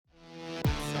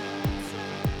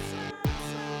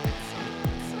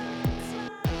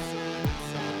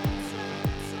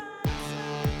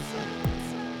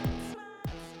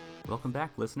Welcome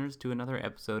back, listeners, to another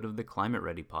episode of the Climate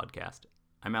Ready podcast.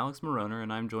 I'm Alex Moroner,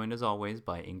 and I'm joined as always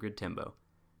by Ingrid Timbo.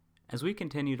 As we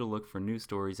continue to look for new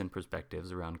stories and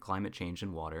perspectives around climate change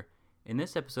and water, in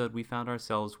this episode we found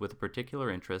ourselves with a particular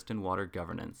interest in water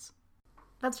governance.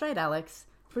 That's right, Alex.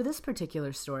 For this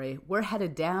particular story, we're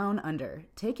headed down under,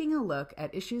 taking a look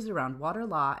at issues around water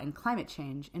law and climate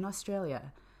change in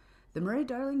Australia. The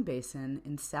Murray-Darling Basin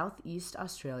in southeast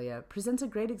Australia presents a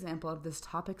great example of this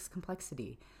topic's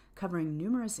complexity, covering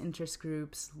numerous interest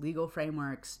groups, legal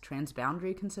frameworks,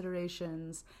 transboundary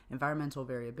considerations, environmental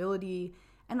variability,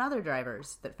 and other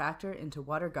drivers that factor into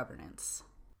water governance.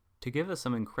 To give us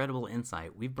some incredible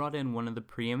insight, we've brought in one of the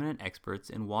preeminent experts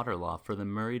in water law for the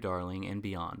Murray-Darling and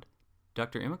beyond.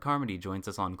 Dr. Emma Carmody joins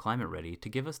us on Climate Ready to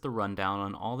give us the rundown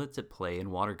on all that's at play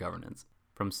in water governance,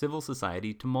 from civil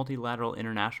society to multilateral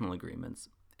international agreements,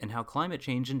 and how climate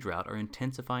change and drought are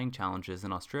intensifying challenges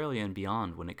in Australia and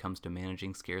beyond when it comes to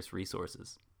managing scarce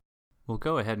resources. We'll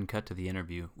go ahead and cut to the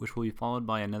interview, which will be followed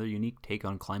by another unique take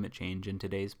on climate change in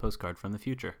today's Postcard from the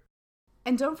Future.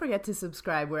 And don't forget to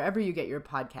subscribe wherever you get your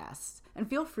podcasts, and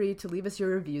feel free to leave us your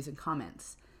reviews and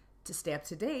comments. To stay up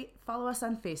to date, follow us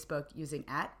on Facebook using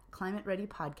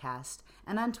 @ClimateReadyPodcast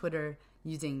and on Twitter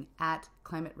using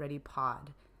 @ClimateReadyPod.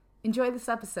 Enjoy this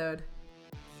episode.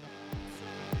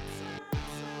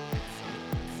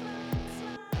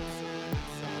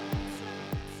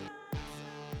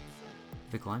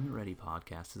 The Climate Ready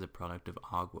podcast is a product of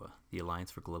AGWA, the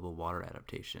Alliance for Global Water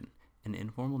Adaptation, an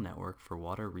informal network for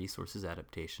water resources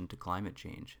adaptation to climate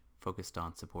change, focused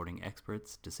on supporting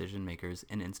experts, decision makers,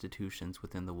 and institutions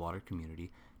within the water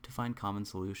community to find common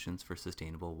solutions for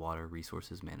sustainable water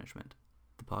resources management.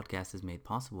 The podcast is made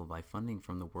possible by funding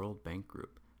from the World Bank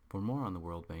Group. For more on the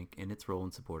World Bank and its role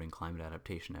in supporting climate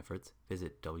adaptation efforts,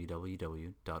 visit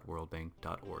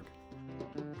www.worldbank.org.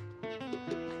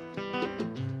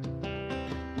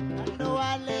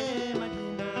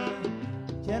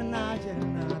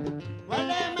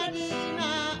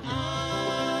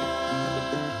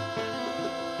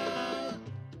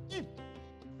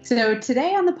 So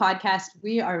today on the podcast,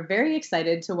 we are very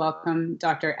excited to welcome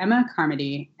Dr. Emma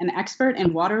Carmody, an expert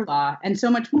in water law and so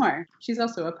much more. She's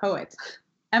also a poet.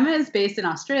 Emma is based in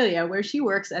Australia, where she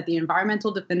works at the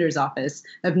Environmental Defender's Office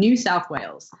of New South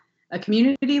Wales, a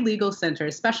community legal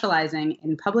centre specialising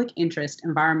in public interest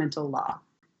environmental law.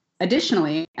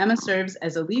 Additionally, Emma serves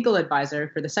as a legal advisor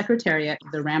for the Secretariat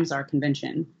of the Ramsar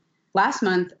Convention. Last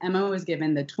month, Emma was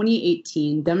given the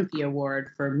 2018 Dunphy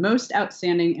Award for Most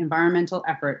Outstanding Environmental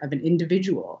Effort of an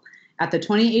Individual at the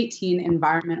 2018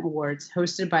 Environment Awards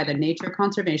hosted by the Nature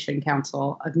Conservation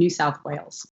Council of New South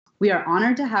Wales. We are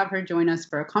honoured to have her join us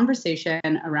for a conversation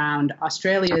around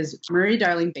Australia's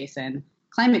Murray-Darling Basin,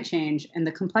 climate change, and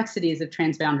the complexities of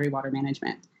transboundary water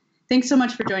management. Thanks so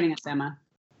much for joining us, Emma.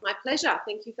 My pleasure.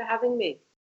 Thank you for having me.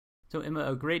 So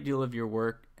Emma, a great deal of your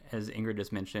work, as Ingrid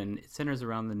just mentioned, it centers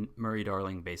around the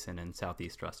Murray-Darling Basin in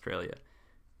southeast Australia.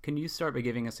 Can you start by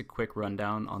giving us a quick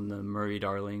rundown on the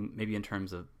Murray-Darling, maybe in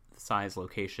terms of size,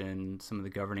 location, some of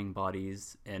the governing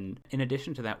bodies, and in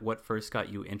addition to that, what first got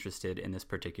you interested in this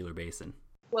particular basin?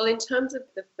 Well, in terms of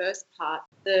the first part,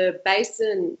 the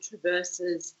basin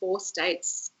traverses 4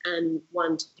 states and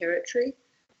 1 territory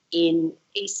in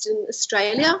eastern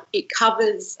Australia. It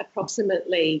covers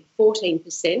approximately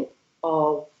 14%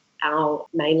 of our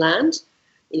mainland.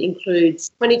 It includes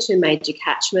 22 major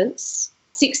catchments,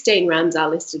 16 Ramsar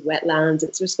listed wetlands.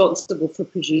 It's responsible for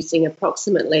producing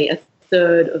approximately a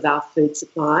third of our food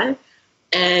supply,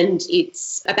 and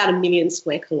it's about 1 million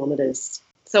square kilometres.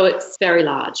 So it's very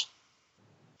large.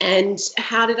 And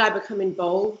how did I become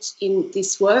involved in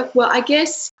this work? Well, I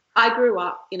guess I grew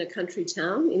up in a country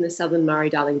town in the southern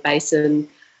Murray-Darling Basin,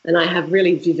 and I have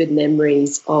really vivid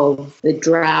memories of the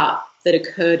drought that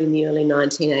occurred in the early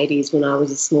 1980s when I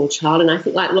was a small child. And I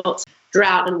think, like lots,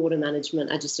 drought and water management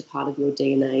are just a part of your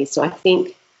DNA. So I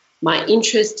think my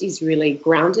interest is really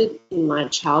grounded in my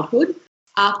childhood.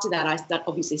 After that, I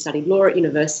obviously studied law at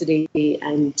university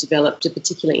and developed a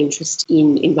particular interest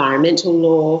in environmental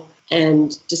law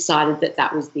and decided that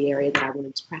that was the area that I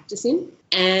wanted to practice in.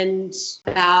 And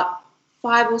about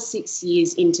 5 or 6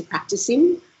 years into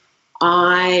practicing,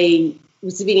 I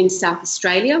was living in South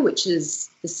Australia, which is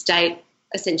the state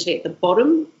essentially at the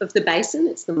bottom of the basin.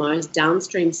 It's the most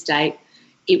downstream state.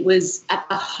 It was at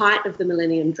the height of the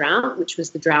Millennium Drought, which was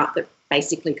the drought that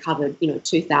basically covered,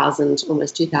 2000,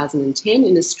 almost 2010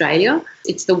 in Australia.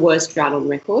 It's the worst drought on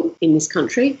record in this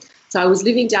country. So I was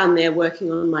living down there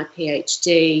working on my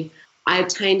PhD. I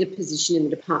obtained a position in the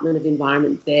Department of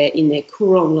Environment there in their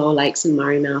Coorong Lower Lakes and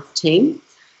Murray Mouth team.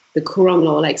 The Coorong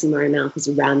Lower Lakes and Murray Mouth is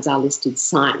a Ramsar listed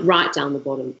site right down the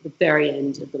bottom, the very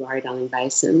end of the Murray-Darling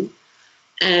Basin.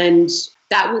 And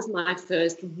that was my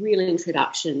first real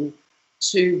introduction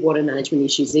to water management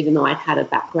issues, even though I'd had a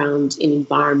background in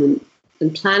environment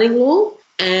and planning law.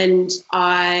 And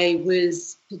I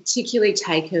was particularly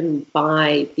taken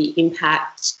by the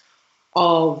impact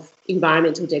of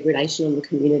environmental degradation on the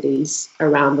communities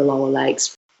around the Lower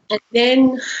Lakes. And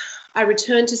then I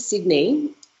returned to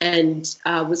Sydney and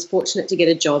was fortunate to get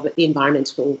a job at the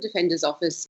Environmental Defender's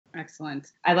Office.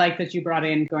 Excellent. I like that you brought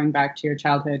in going back to your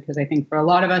childhood, because I think for a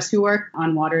lot of us who work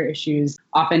on water issues,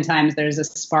 oftentimes there's a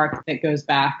spark that goes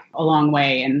back a long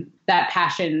way, and that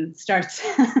passion starts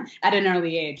at an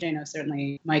early age. I know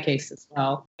certainly my case as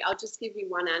well. I'll just give you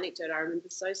one anecdote I remember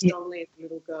so strongly as a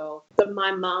little girl. But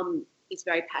my mum is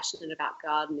very passionate about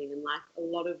gardening, and like a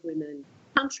lot of women in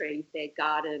the country, their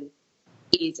garden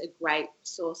is a great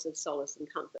source of solace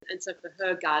and comfort. And so for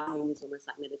her, gardening was almost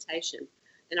like meditation.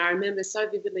 And I remember so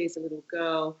vividly as a little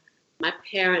girl, my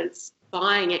parents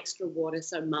buying extra water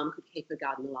so mum could keep her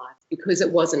garden alive, because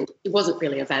it wasn't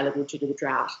really available due to the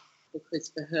drought. Because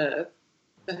for her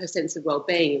sense of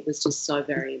well-being, it was just so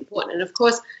very important. And of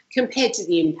course, compared to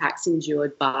the impacts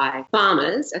endured by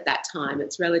farmers at that time,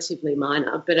 it's relatively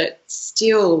minor, but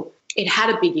it had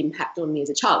a big impact on me as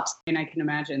a child. And I can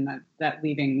imagine that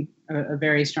leaving a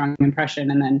very strong impression.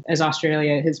 And then as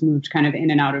Australia has moved kind of in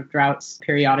and out of droughts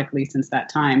periodically since that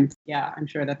time, yeah, I'm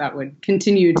sure that would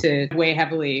continue to weigh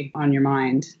heavily on your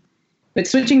mind. But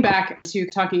switching back to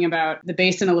talking about the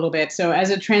basin a little bit. So as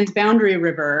a transboundary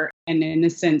river, and in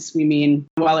this sense, we mean,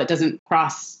 while it doesn't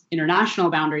cross international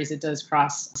boundaries, it does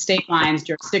cross state lines,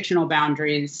 jurisdictional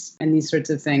boundaries, and these sorts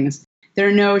of things. There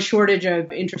are no shortage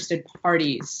of interested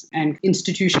parties and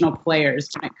institutional players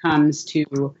when it comes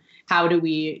to how do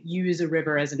we use a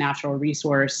river as a natural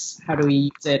resource? How do we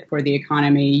use it for the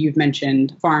economy? You've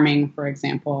mentioned farming, for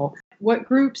example. What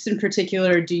groups in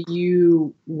particular do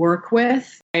you work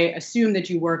with? I assume that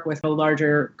you work with a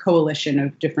larger coalition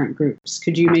of different groups.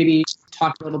 Could you maybe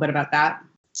talk a little bit about that?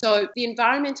 So the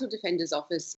Environmental Defender's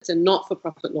Office is a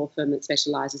not-for-profit law firm that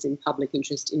specialises in public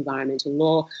interest environmental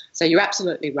law. So you're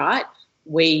absolutely right.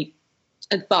 We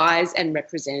advise and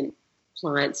represent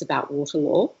clients about water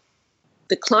law.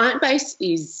 The client base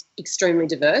is extremely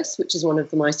diverse, which is one of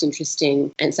the most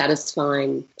interesting and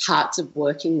satisfying parts of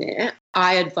working there.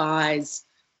 I advise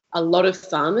a lot of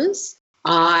farmers.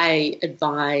 I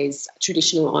advise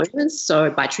traditional owners. So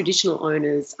by traditional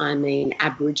owners, I mean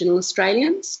Aboriginal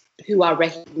Australians who are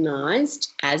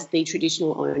recognised as the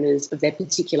traditional owners of their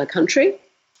particular country.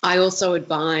 I also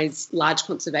advise large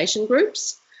conservation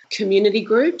groups, community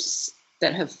groups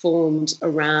that have formed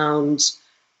around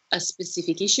a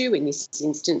specific issue. In this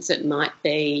instance, it might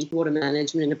be water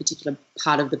management in a particular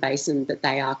part of the basin that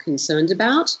they are concerned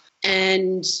about.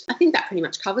 And I think that pretty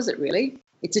much covers it, really.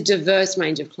 It's a diverse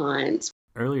range of clients.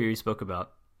 Earlier you spoke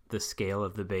about the scale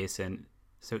of the basin.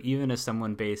 So even as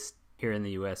someone based here in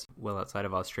the US, well outside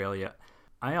of Australia,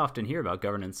 I often hear about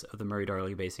governance of the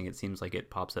Murray-Darling Basin. It seems like it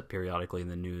pops up periodically in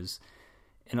the news.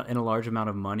 And a large amount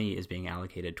of money is being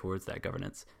allocated towards that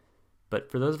governance. But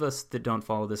for those of us that don't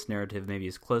follow this narrative maybe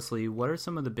as closely, what are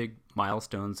some of the big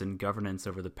milestones in governance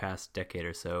over the past decade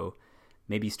or so?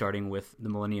 Maybe starting with the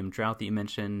Millennium Drought that you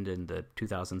mentioned and the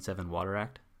 2007 Water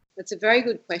Act? That's a very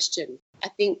good question. I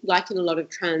think, like in a lot of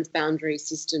transboundary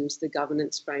systems, the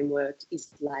governance framework is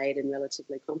layered and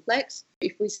relatively complex.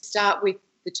 If we start with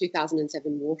the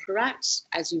 2007 Water Act,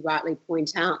 as you rightly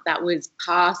point out, that was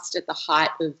passed at the height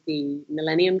of the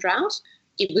Millennium Drought.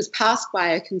 It was passed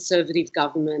by a Conservative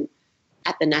government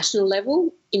at the national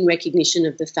level in recognition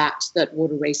of the fact that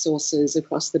water resources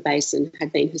across the basin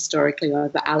had been historically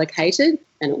over-allocated,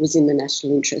 and it was in the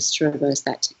national interest to reverse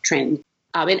that trend.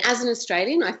 And as an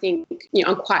Australian, I think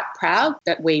I'm quite proud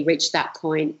that we reached that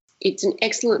point. It's an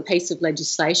excellent piece of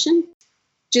legislation.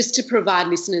 Just to provide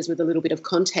listeners with a little bit of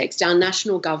context, our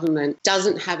national government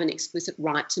doesn't have an explicit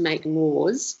right to make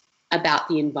laws about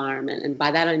the environment. And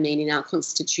by that I mean in our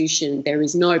constitution, there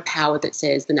is no power that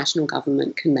says the national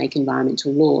government can make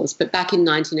environmental laws. But back in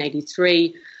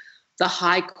 1983, the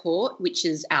High Court, which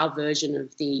is our version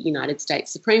of the United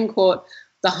States Supreme Court,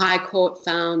 the High Court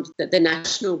found that the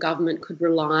national government could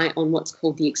rely on what's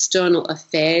called the external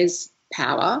affairs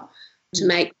power to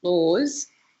make laws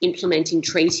implementing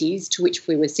treaties to which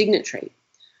we were signatory.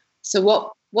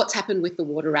 So what's happened with the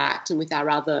Water Act and with our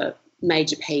other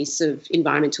major piece of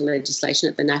environmental legislation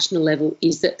at the national level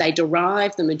is that they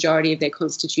derive the majority of their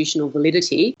constitutional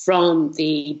validity from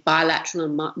the bilateral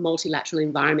and multilateral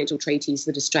environmental treaties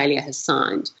that Australia has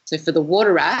signed. So for the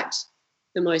Water Act,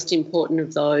 the most important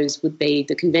of those would be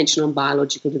the Convention on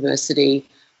Biological Diversity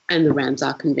and the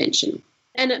Ramsar Convention.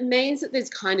 And it means that there's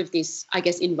kind of this, I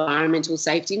guess, environmental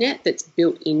safety net that's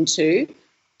built into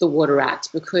the Water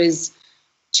Act, because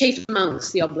chief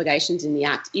amongst the obligations in the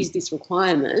Act is this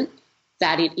requirement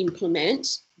that it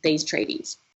implement these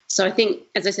treaties. So I think,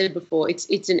 as I said before,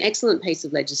 it's an excellent piece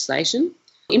of legislation.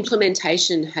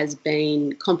 Implementation has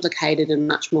been complicated and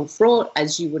much more fraught,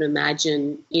 as you would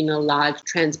imagine, in a large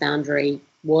transboundary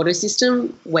water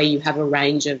system where you have a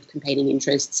range of competing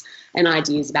interests and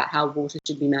ideas about how water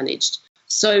should be managed.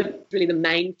 So really the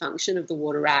main function of the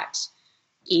Water Act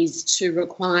is to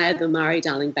require the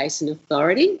Murray-Darling Basin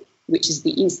Authority, which is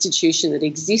the institution that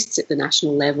exists at the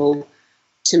national level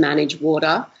to manage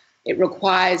water. It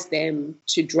requires them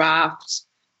to draft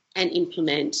and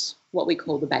implement what we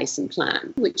call the Basin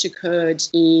Plan, which occurred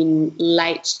in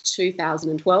late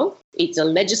 2012. It's a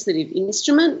legislative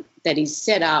instrument that is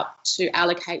set up to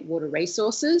allocate water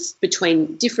resources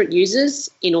between different users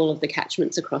in all of the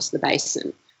catchments across the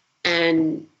basin.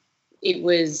 And it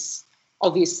was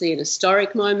obviously an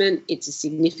historic moment. It's a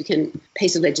significant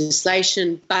piece of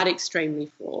legislation, but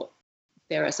extremely fraught.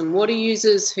 There are some water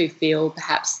users who feel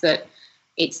perhaps that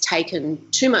it's taken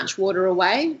too much water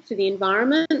away for the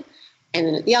environment. And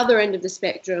then at the other end of the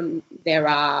spectrum, there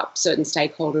are certain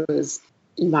stakeholders,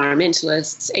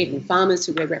 environmentalists, even farmers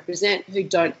who we represent, who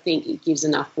don't think it gives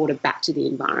enough water back to the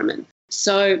environment.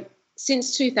 So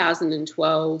since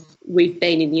 2012, we've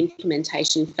been in the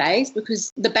implementation phase,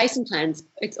 because the Basin Plan's,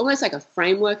 it's almost like a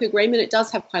framework agreement. It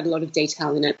does have quite a lot of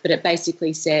detail in it, but it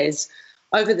basically says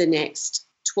over the next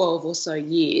 12 or so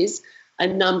years, a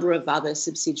number of other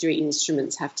subsidiary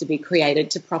instruments have to be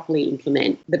created to properly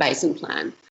implement the Basin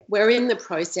Plan. We're in the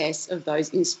process of those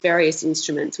various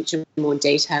instruments, which are more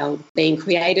detailed, being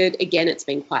created. Again, it's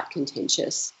been quite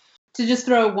contentious. To just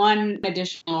throw one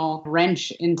additional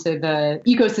wrench into the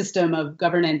ecosystem of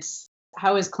governance,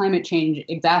 how is climate change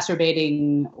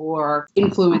exacerbating or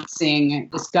influencing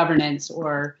this governance,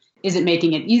 or is it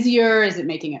making it easier? Is it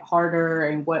making it harder?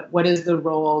 And what is the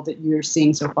role that you're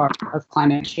seeing so far of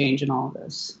climate change in all of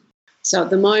this? So at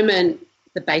the moment,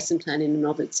 the Basin Plan in and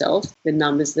of itself, the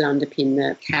numbers that underpin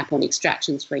the cap on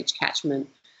extractions for each catchment,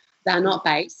 they're not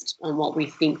based on what we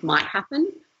think might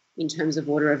happen in terms of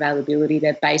water availability.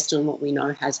 They're based on what we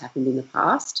know has happened in the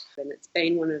past. And it's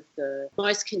been one of the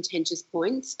most contentious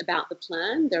points about the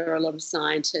plan. There are a lot of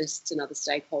scientists and other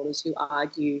stakeholders who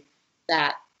argue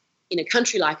that in a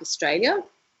country like Australia,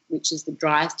 which is the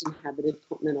driest inhabited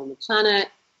continent on the planet,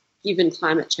 given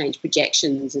climate change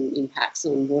projections and impacts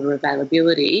on water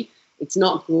availability, it's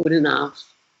not good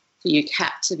enough for your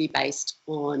cap to be based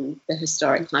on the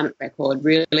historic climate record.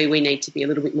 Really, we need to be a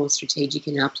little bit more strategic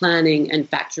in our planning and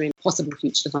factor in possible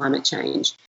future climate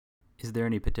change. Is there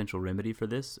any potential remedy for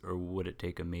this, or would it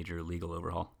take a major legal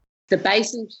overhaul? The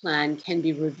Basin Plan can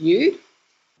be reviewed,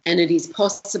 and it is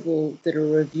possible that a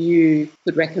review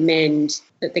could recommend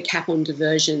that the cap on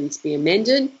diversions be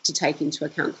amended to take into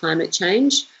account climate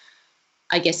change.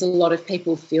 I guess a lot of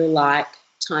people feel like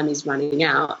time is running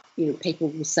out. People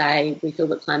will say, we feel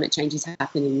that climate change is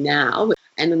happening now,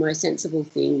 and the most sensible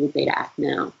thing would be to act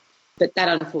now. But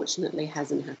that unfortunately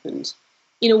hasn't happened.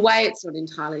 In a way, it's not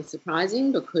entirely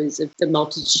surprising because of the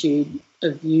multitude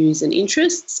of views and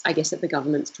interests, I guess, that the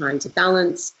government's trying to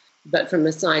balance. But from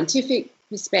a scientific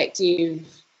perspective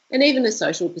and even a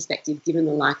social perspective, given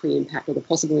the likely impact or the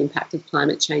possible impact of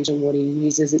climate change on water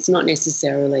users, it's not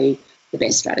necessarily the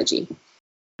best strategy.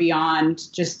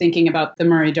 Beyond just thinking about the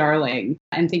Murray-Darling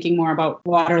and thinking more about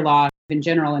water law in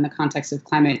general in the context of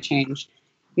climate change.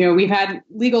 We've had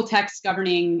legal texts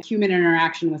governing human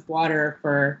interaction with water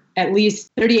for at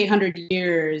least 3,800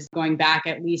 years, going back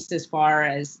at least as far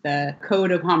as the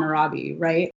Code of Hammurabi,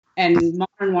 right? And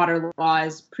modern water law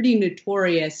is pretty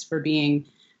notorious for being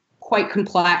quite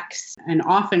complex and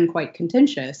often quite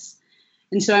contentious.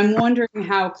 And so I'm wondering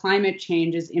how climate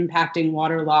change is impacting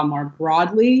water law more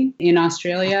broadly in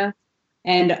Australia.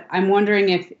 And I'm wondering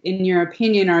if, in your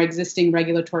opinion, are existing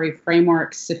regulatory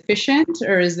frameworks sufficient,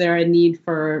 or is there a need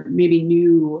for maybe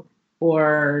new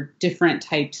or different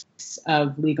types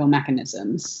of legal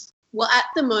mechanisms? Well, at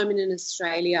the moment in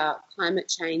Australia, climate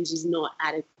change is not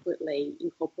adequately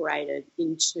incorporated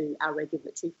into our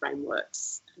regulatory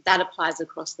frameworks. That applies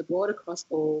across the board, across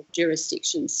all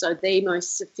jurisdictions. So the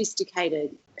most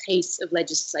sophisticated piece of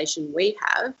legislation we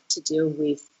have to deal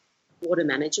with water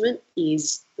management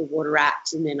is the Water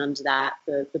Act, and then under that,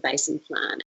 the Basin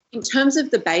Plan. In terms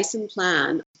of the Basin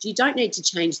Plan, you don't need to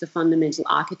change the fundamental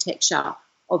architecture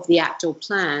of the Act or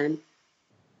plan.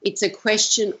 It's a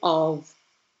question of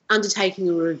undertaking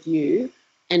a review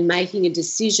and making a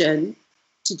decision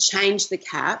to change the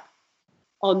cap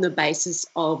on the basis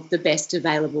of the best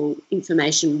available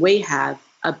information we have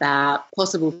about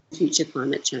possible future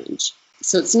climate change.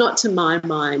 So it's not, to my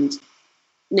mind,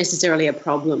 necessarily a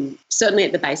problem. Certainly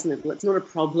at the basin level, it's not a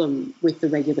problem with the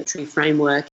regulatory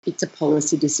framework. It's a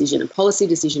policy decision. A policy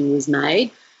decision was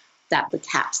made that the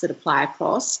caps that apply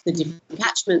across the different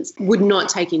catchments would not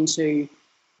take into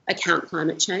account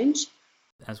climate change.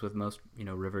 As with most,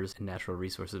 rivers and natural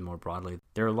resources more broadly,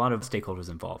 there are a lot of stakeholders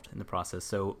involved in the process.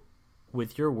 So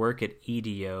with your work at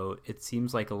EDO, it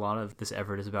seems like a lot of this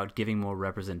effort is about giving more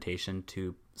representation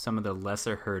to some of the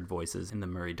lesser heard voices in the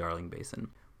Murray-Darling Basin.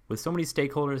 With so many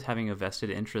stakeholders having a vested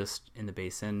interest in the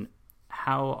basin,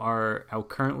 how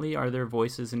currently are their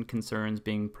voices and concerns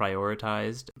being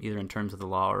prioritized, either in terms of the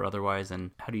law or otherwise,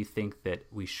 and how do you think that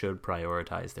we should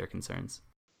prioritize their concerns?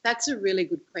 That's a really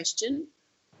good question.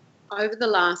 Over the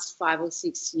last 5 or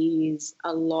 6 years,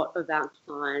 a lot of our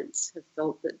clients have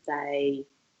felt that they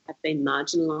have been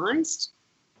marginalised,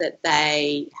 that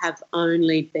they have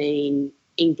only been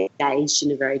engaged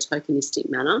in a very tokenistic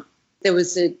manner. There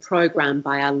was a program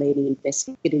by our leading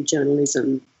investigative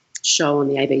journalism show on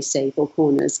the ABC, Four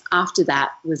Corners. After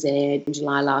that was aired in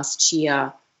July last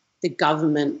year, the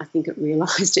government, I think it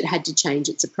realised it had to change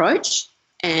its approach.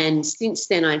 And since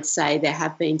then, I'd say there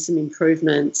have been some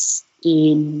improvements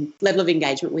in level of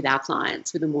engagement with our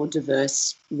clients, with a more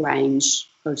diverse range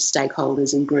of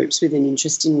stakeholders and groups with an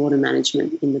interest in water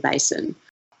management in the basin.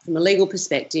 From a legal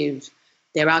perspective,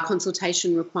 there are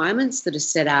consultation requirements that are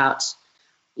set out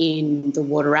in the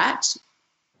Water Act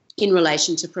in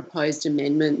relation to proposed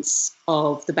amendments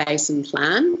of the Basin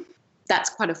Plan. That's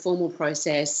quite a formal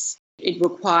process. It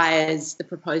requires the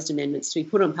proposed amendments to be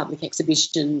put on public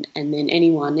exhibition, and then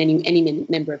any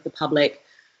member of the public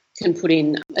can put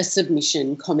in a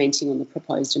submission commenting on the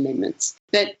proposed amendments.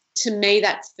 But to me,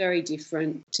 that's very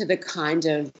different to the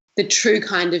true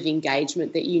kind of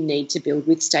engagement that you need to build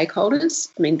with stakeholders.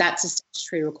 I mean, that's a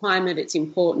statutory requirement, it's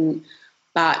important,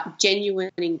 but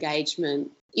genuine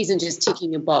engagement isn't just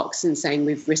ticking a box and saying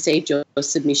we've received your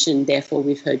submission, therefore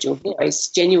we've heard your voice.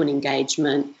 Genuine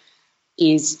engagement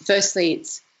is, firstly,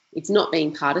 it's not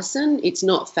being partisan, it's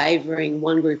not favouring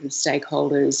one group of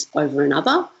stakeholders over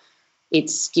another.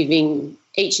 It's giving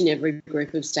each and every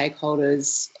group of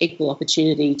stakeholders equal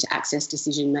opportunity to access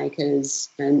decision makers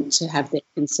and to have their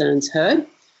concerns heard.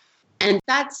 And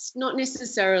that's not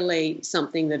necessarily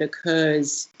something that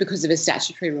occurs because of a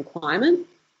statutory requirement.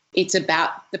 It's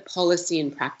about the policy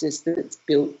and practice that's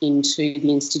built into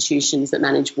the institutions that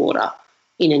manage water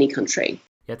in any country.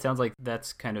 Yeah, it sounds like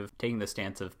that's kind of taking the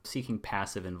stance of seeking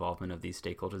passive involvement of these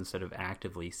stakeholders instead of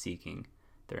actively seeking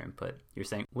their input. You're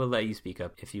saying, we'll let you speak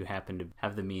up if you happen to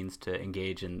have the means to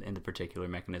engage in the particular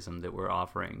mechanism that we're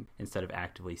offering instead of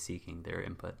actively seeking their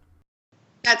input.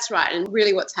 That's right. And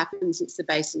really what's happened since the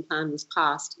Basin Plan was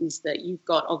passed is that you've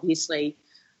got obviously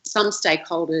some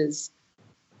stakeholders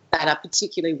that are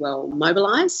particularly well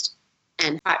mobilised,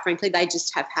 and quite frankly, they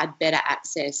just have had better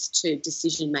access to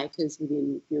decision makers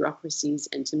within bureaucracies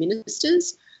and to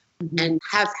ministers, and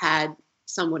have had,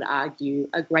 some would argue,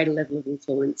 a greater level of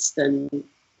influence than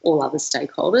all other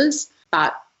stakeholders.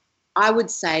 But I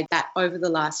would say that over the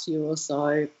last year or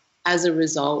so, as a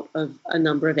result of a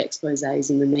number of exposés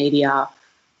in the media,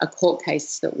 a court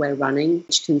case that we're running,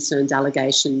 which concerns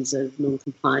allegations of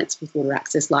non-compliance with water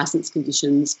access licence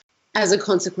conditions, as a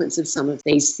consequence of some of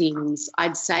these things,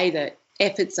 I'd say that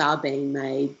efforts are being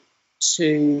made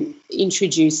to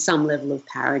introduce some level of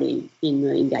parity in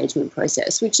the engagement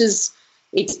process, which is,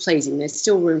 it's pleasing. There's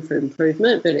still room for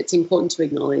improvement, but it's important to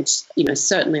acknowledge,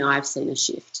 certainly I've seen a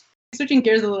shift. Switching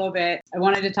gears a little bit, I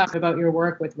wanted to talk about your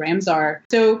work with Ramsar.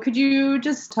 So could you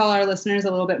just tell our listeners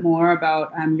a little bit more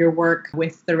about your work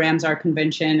with the Ramsar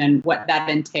Convention and what that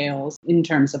entails in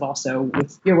terms of also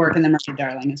with your work in the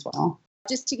Murray-Darling as well?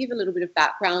 Just to give a little bit of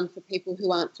background for people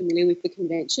who aren't familiar with the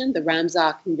convention, the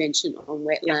Ramsar Convention on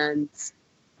Wetlands,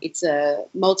 it's a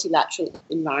multilateral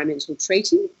environmental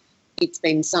treaty. It's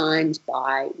been signed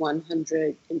by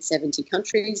 170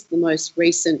 countries. The most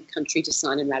recent country to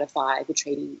sign and ratify the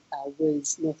treaty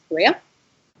was North Korea,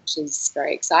 which is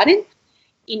very exciting.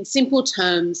 In simple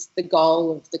terms, the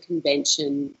goal of the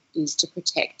convention is to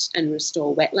protect and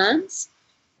restore wetlands,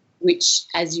 which,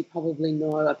 as you probably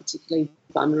know, are particularly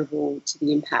vulnerable to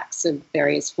the impacts of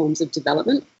various forms of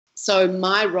development. So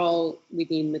my role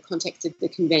within the context of the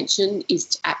convention is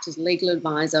to act as legal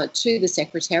advisor to the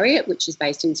Secretariat, which is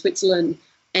based in Switzerland,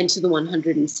 and to the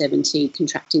 170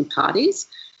 contracting parties.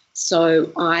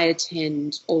 So I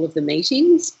attend all of the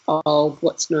meetings of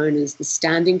what's known as the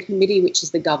Standing Committee, which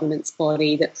is the governance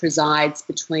body that presides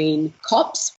between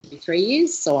COPs every 3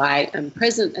 years. So I am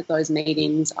present at those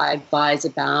meetings. I advise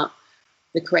about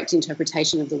the correct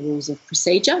interpretation of the rules of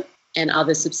procedure, and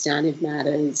other substantive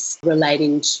matters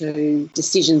relating to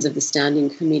decisions of the Standing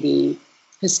Committee,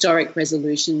 historic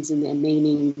resolutions and their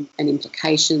meaning and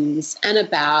implications, and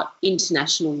about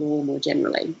international law more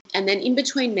generally. And then in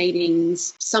between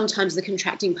meetings, sometimes the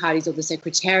contracting parties or the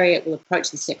Secretariat will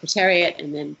approach the Secretariat,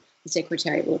 and then the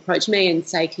Secretariat will approach me and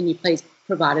say, can you please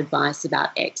provide advice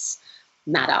about X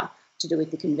matter to do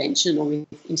with the convention or with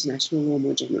international law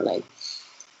more generally.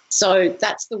 So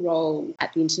that's the role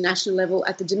at the international level.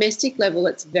 At the domestic level,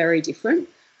 it's very different.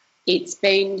 It's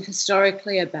been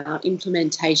historically about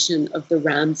implementation of the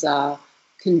Ramsar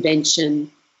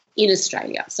Convention in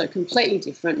Australia. So completely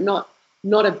different, not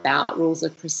about rules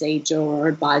of procedure or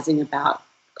advising about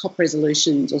COP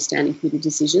resolutions or standing committee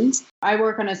decisions. I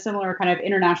work on a similar kind of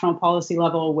international policy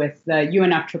level with the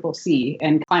UNFCCC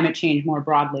and climate change more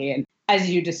broadly. And as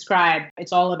you described,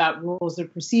 it's all about rules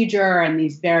of procedure and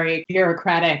these very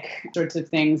bureaucratic sorts of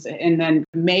things, and then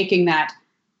making that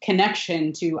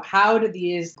connection to how do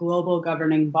these global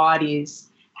governing bodies,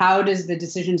 how does the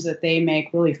decisions that they make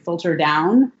really filter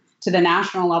down to the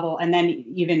national level and then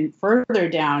even further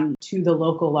down to the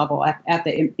local level at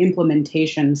the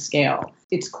implementation scale.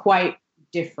 It's quite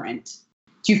different.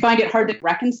 Do you find it hard to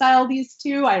reconcile these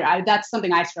two? That's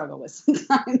something I struggle with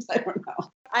sometimes. I don't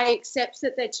know. I accept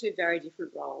that they're two very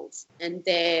different roles, and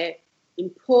they're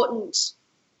important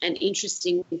and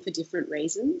interesting for different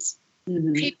reasons.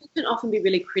 Mm-hmm. People can often be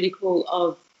really critical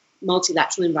of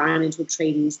multilateral environmental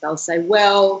treaties. They'll say,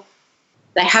 well,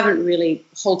 they haven't really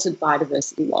halted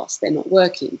biodiversity loss. They're not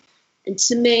working. And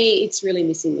to me, it's really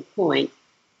missing the point.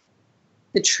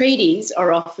 The treaties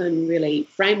are often really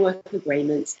framework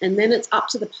agreements, and then it's up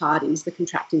to the parties, the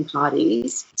contracting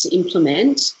parties, to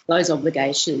implement those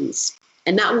obligations.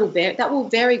 And that will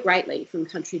vary greatly from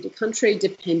country to country,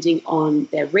 depending on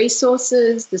their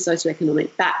resources, the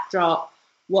socioeconomic backdrop,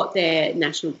 what their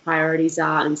national priorities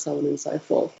are, and so on and so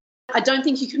forth. I don't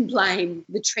think you can blame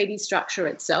the treaty structure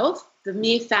itself. The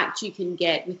mere fact you can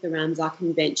get with the Ramsar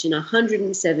Convention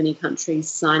 170 countries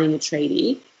signing a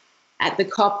treaty. At the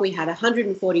COP, we had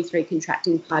 143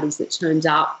 contracting parties that turned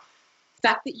up. The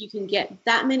fact that you can get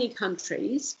that many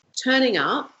countries turning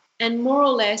up and more or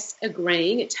less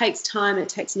agreeing, it takes time, it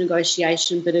takes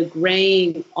negotiation, but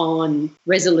agreeing on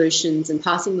resolutions and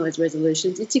passing those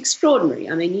resolutions, it's extraordinary.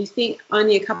 I mean, you think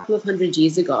only a couple of 100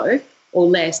 years ago or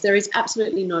less, there is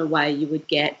absolutely no way you would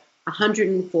get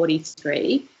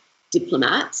 143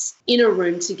 diplomats in a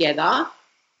room together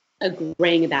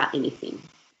agreeing about anything.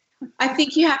 I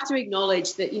think you have to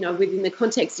acknowledge that, within the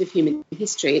context of human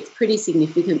history, it's pretty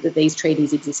significant that these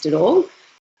treaties exist at all.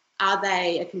 Are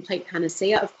they a complete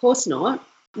panacea? Of course not.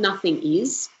 Nothing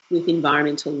is with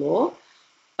environmental law.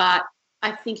 But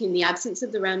I think in the absence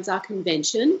of the Ramsar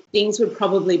Convention, things would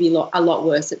probably be a lot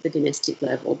worse at the domestic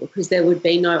level, because there would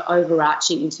be no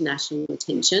overarching international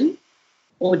attention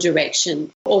or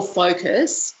direction or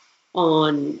focus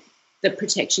on the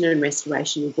protection and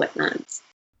restoration of wetlands.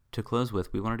 To close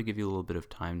with, we wanted to give you a little bit of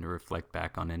time to reflect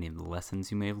back on any of the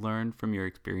lessons you may have learned from your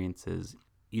experiences,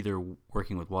 either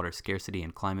working with water scarcity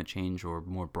and climate change or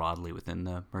more broadly within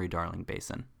the Murray-Darling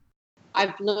Basin.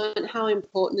 I've learned how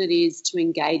important it is to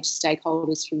engage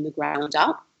stakeholders from the ground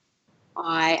up.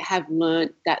 I have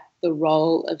learned that the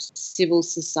role of civil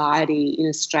society in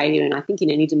Australia, and I think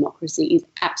in any democracy, is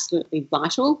absolutely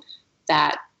vital,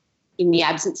 that in the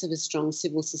absence of a strong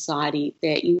civil society,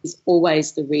 there is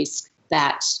always the risk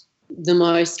that the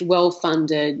most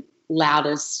well-funded,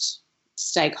 loudest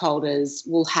stakeholders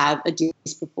will have a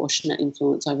disproportionate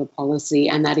influence over policy,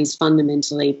 and that is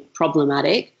fundamentally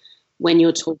problematic when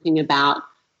you're talking about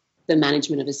the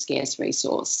management of a scarce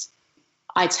resource.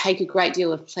 I take a great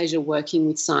deal of pleasure working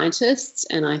with scientists,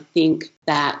 and I think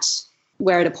that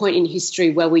we're at a point in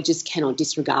history where we just cannot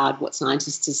disregard what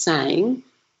scientists are saying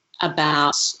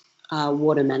about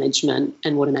water management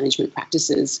and water management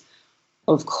practices.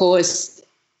 Of course,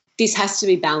 this has to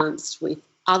be balanced with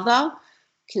other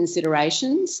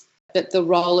considerations, but the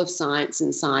role of science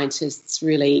and scientists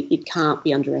really, it can't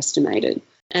be underestimated.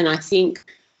 And I think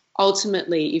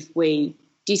ultimately, if we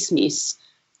dismiss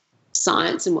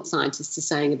science and what scientists are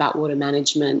saying about water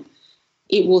management,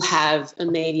 it will have a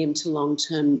medium to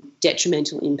long-term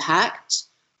detrimental impact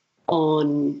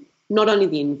on not only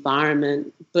the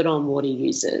environment, but on water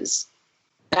users.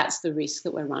 That's the risk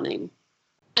that we're running.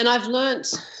 And I've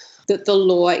learnt that the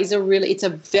law is it's a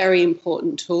very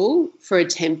important tool for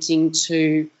attempting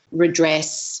to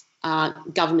redress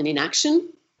government inaction,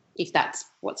 if that's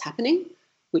what's happening,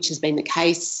 which has been the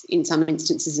case in some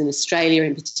instances in Australia,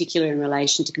 in particular in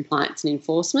relation to compliance and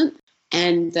enforcement.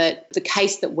 And that the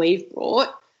case that we've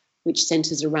brought which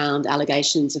centres around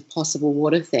allegations of possible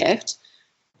water theft,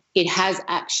 it has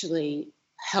actually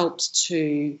helped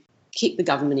to kick the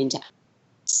government into action.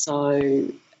 So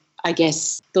I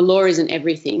guess the law isn't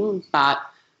everything, but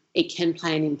it can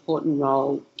play an important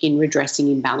role in redressing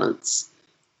imbalance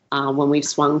when we've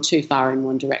swung too far in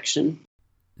one direction.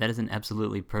 That is an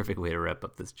absolutely perfect way to wrap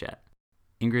up this chat.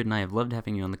 Ingrid and I have loved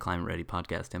having you on the Climate Ready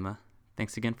podcast, Emma.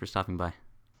 Thanks again for stopping by.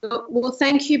 Well,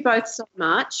 thank you both so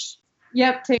much.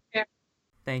 Yep, take care.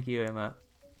 Thank you, Emma.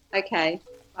 Okay,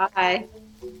 bye.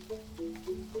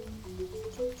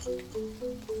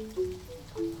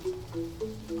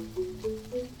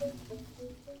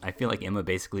 I feel like Emma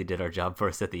basically did our job for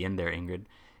us at the end there, Ingrid.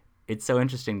 It's so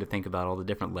interesting to think about all the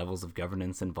different levels of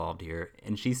governance involved here,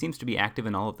 and she seems to be active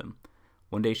in all of them.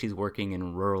 One day she's working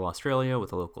in rural Australia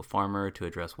with a local farmer to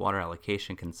address water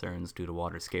allocation concerns due to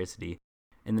water scarcity,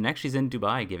 and the next she's in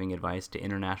Dubai giving advice to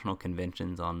international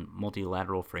conventions on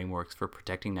multilateral frameworks for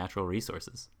protecting natural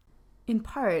resources. In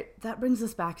part, that brings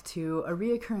us back to a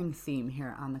reoccurring theme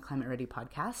here on the Climate Ready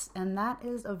podcast, and that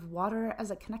is of water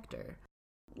as a connector.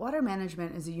 Water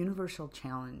management is a universal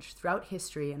challenge throughout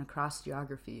history and across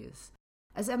geographies.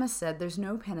 As Emma said, there's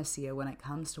no panacea when it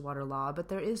comes to water law, but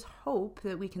there is hope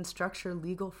that we can structure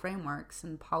legal frameworks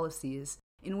and policies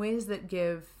in ways that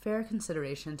give fair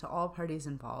consideration to all parties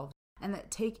involved and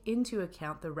that take into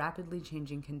account the rapidly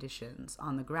changing conditions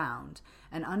on the ground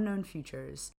and unknown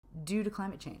futures due to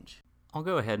climate change. I'll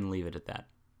go ahead and leave it at that.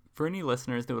 For any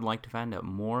listeners that would like to find out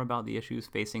more about the issues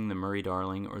facing the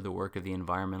Murray-Darling or the work of the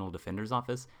Environmental Defender's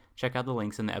Office, check out the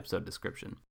links in the episode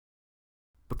description.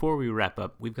 Before we wrap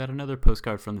up, we've got another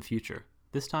postcard from the future,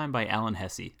 this time by Alan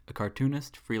Hesse, a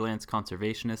cartoonist, freelance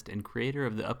conservationist, and creator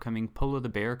of the upcoming Polar the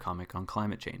Bear comic on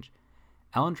climate change.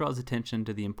 Alan draws attention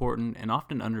to the important and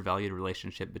often undervalued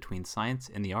relationship between science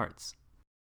and the arts.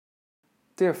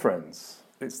 Dear friends,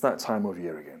 it's that time of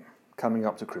year again, coming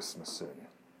up to Christmas soon.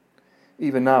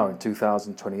 Even now in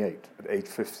 2028, at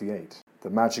 8:58, the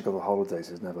magic of the holidays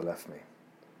has never left me.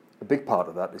 A big part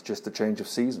of that is just the change of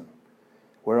season.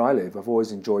 Where I live, I've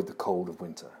always enjoyed the cold of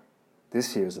winter.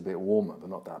 This year is a bit warmer, but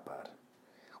not that bad.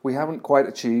 We haven't quite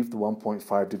achieved the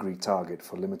 1.5 degree target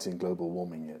for limiting global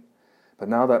warming yet, but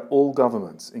now that all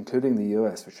governments, including the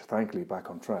US, which are thankfully back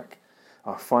on track,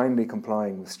 are finally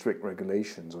complying with strict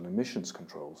regulations on emissions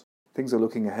controls, things are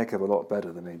looking a heck of a lot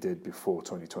better than they did before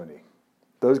 2020.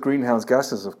 Those greenhouse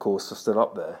gases, of course, are still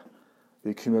up there, the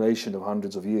accumulation of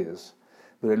hundreds of years,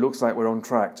 but it looks like we're on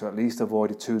track to at least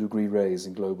avoid a 2-degree raise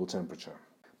in global temperature.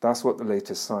 That's what the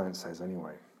latest science says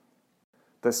anyway.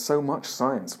 There's so much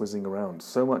science whizzing around,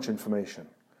 so much information,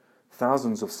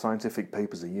 thousands of scientific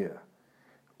papers a year.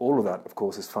 All of that, of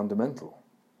course, is fundamental.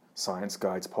 Science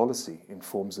guides policy,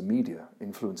 informs the media,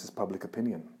 influences public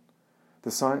opinion. The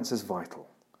science is vital.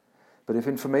 But if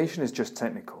information is just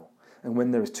technical, and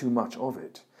when there is too much of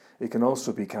it, it can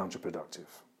also be counterproductive.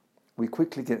 We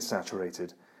quickly get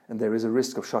saturated, and there is a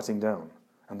risk of shutting down,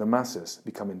 and the masses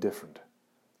become indifferent.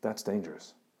 That's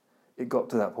dangerous. It got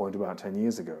to that point about 10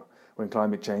 years ago, when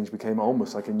climate change became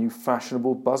almost like a new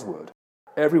fashionable buzzword.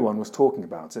 Everyone was talking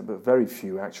about it, but very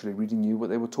few actually really knew what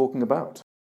they were talking about.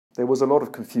 There was a lot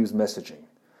of confused messaging.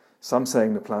 Some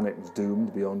saying the planet was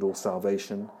doomed beyond all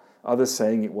salvation, others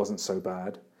saying it wasn't so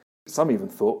bad. Some even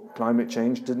thought climate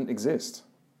change didn't exist.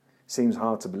 Seems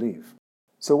hard to believe.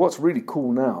 So what's really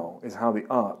cool now is how the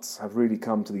arts have really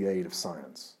come to the aid of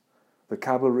science. The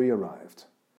cavalry arrived.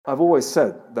 I've always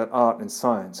said that art and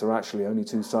science are actually only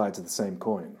two sides of the same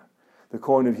coin, the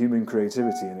coin of human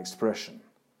creativity and expression.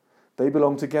 They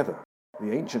belong together.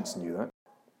 The ancients knew that.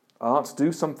 Arts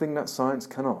do something that science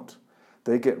cannot.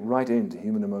 They get right into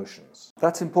human emotions.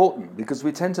 That's important because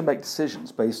we tend to make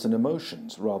decisions based on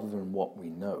emotions rather than what we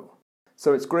know.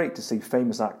 So it's great to see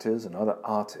famous actors and other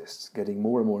artists getting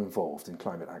more and more involved in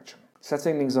climate action,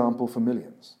 setting an example for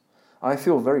millions. I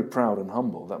feel very proud and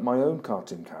humble that my own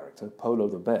cartoon character, Polo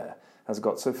the Bear, has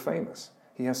got so famous.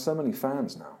 He has so many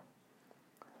fans now.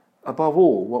 Above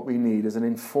all, what we need is an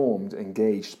informed,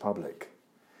 engaged public.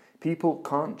 People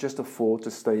can't just afford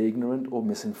to stay ignorant or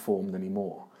misinformed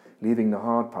anymore, leaving the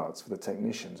hard parts for the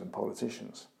technicians and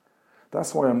politicians.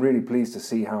 That's why I'm really pleased to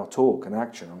see how talk and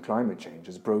action on climate change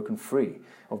has broken free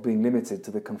of being limited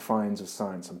to the confines of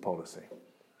science and policy.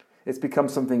 It's become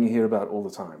something you hear about all the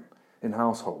time, in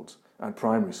households, at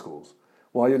primary schools,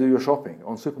 while you do your shopping,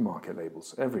 on supermarket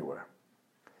labels, everywhere.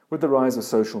 With the rise of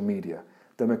social media,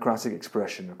 democratic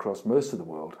expression across most of the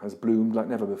world has bloomed like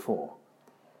never before.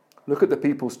 Look at the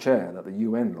People's Chair that the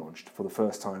UN launched for the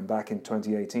first time back in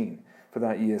 2018 for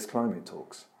that year's climate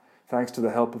talks, thanks to the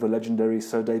help of the legendary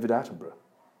Sir David Attenborough.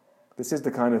 This is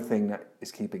the kind of thing that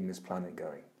is keeping this planet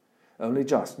going. Only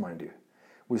just, mind you.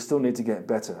 We still need to get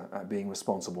better at being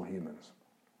responsible humans.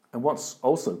 And what's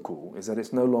also cool is that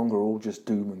it's no longer all just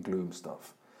doom and gloom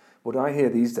stuff. What I hear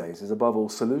these days is above all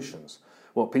solutions,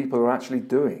 what people are actually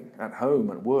doing at home,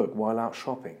 at work, while out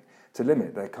shopping, to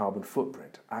limit their carbon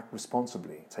footprint, act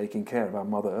responsibly, taking care of our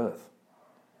Mother Earth.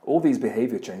 All these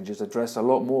behaviour changes address a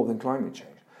lot more than climate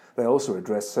change. They also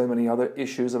address so many other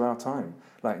issues of our time,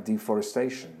 like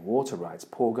deforestation, water rights,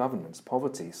 poor governance,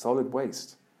 poverty, solid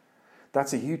waste.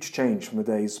 That's a huge change from the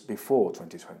days before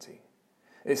 2020.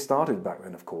 It started back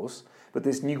then, of course, but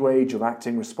this new age of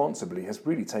acting responsibly has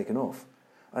really taken off.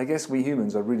 I guess we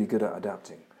humans are really good at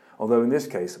adapting, although in this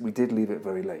case we did leave it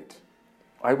very late.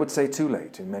 I would say too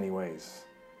late in many ways.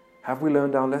 Have we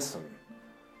learned our lesson?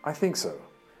 I think so.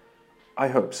 I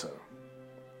hope so.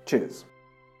 Cheers.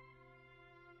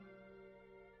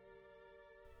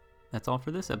 That's all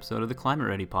for this episode of the Climate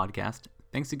Ready podcast.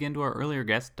 Thanks again to our earlier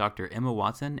guest, Dr. Emma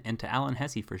Watson, and to Alan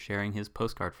Hesse for sharing his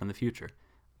postcard from the future.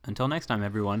 Until next time,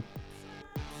 everyone.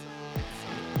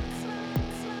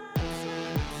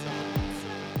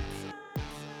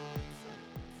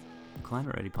 The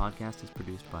Climate Ready podcast is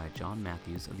produced by John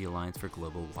Matthews of the Alliance for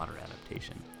Global Water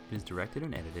Adaptation. It is directed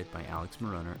and edited by Alex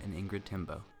Moroner and Ingrid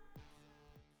Timbo.